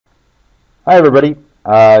Hi everybody.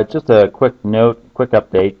 Just a quick note, quick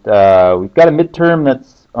update. We've got a midterm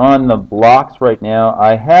that's on the blocks right now.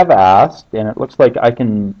 I have asked, and it looks like I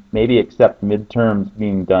can maybe accept midterms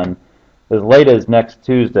being done as late as next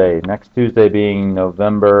Tuesday. Next Tuesday being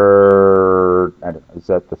November, I don't know, is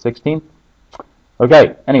that the 16th?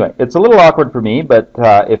 Okay, anyway, it's a little awkward for me, but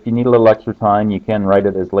if you need a little extra time, you can write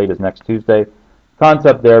it as late as next Tuesday.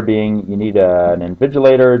 Concept there being you need an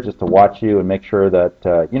invigilator just to watch you and make sure that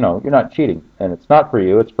you're not cheating. And it's not for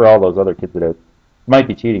you, it's for all those other kids that might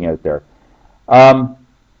be cheating out there. Um,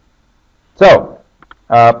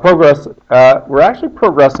 Progress, we're actually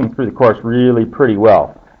progressing through the course really pretty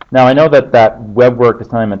well. Now, I know that that web work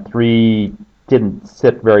assignment 3 didn't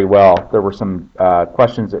sit very well. There were some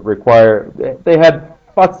questions that they had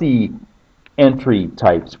fussy entry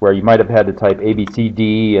types where you might have had to type A, B, C,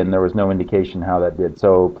 D, and there was no indication how that did.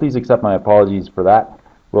 So please accept my apologies for that.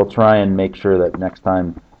 We'll try and make sure that next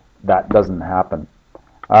time that doesn't happen.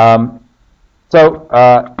 Um, so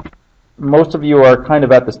most of you are kind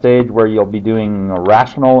of at the stage where you'll be doing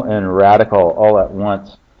rational and radical all at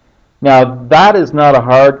once. Now, that is not a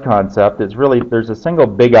hard concept. It's really, there's a single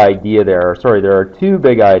big idea there. Sorry, there are two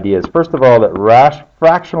big ideas. First of all, that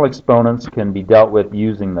fractional exponents can be dealt with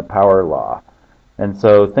using the power law. And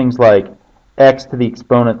so things like x to the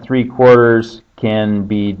exponent 3/4 can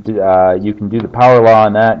be, you can do the power law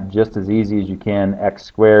on that just as easy as you can x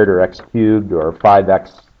squared or x cubed or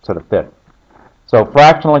 5x to the 5th. So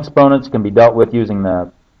fractional exponents can be dealt with using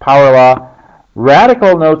the power law.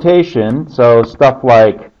 Radical notation, so stuff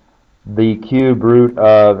like the cube root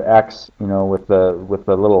of x, with the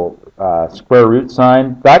little square root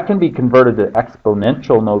sign, that can be converted to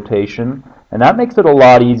exponential notation, and that makes it a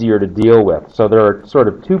lot easier to deal with. So there are sort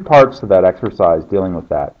of two parts to that exercise dealing with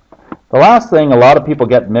that. The last thing, a lot of people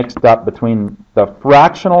get mixed up between the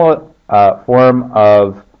fractional form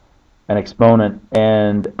of an exponent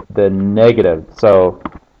and the negative. So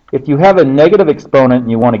if you have a negative exponent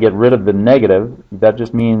and you want to get rid of the negative, that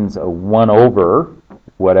just means a 1 over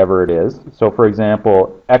whatever it is. So for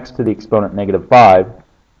example, x to the exponent -5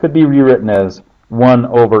 could be rewritten as 1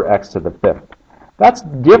 over x to the 5th. That's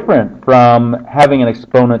different from having an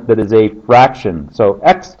exponent that is a fraction. So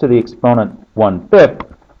x to the exponent 1/5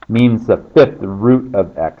 means the 5th root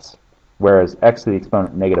of x, whereas x to the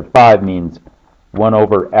exponent -5 means 1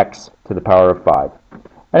 over x to the power of 5.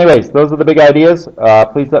 Anyways, those are the big ideas.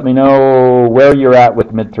 Please let me know where you're at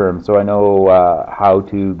with midterms so I know how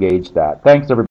to gauge that. Thanks, everybody.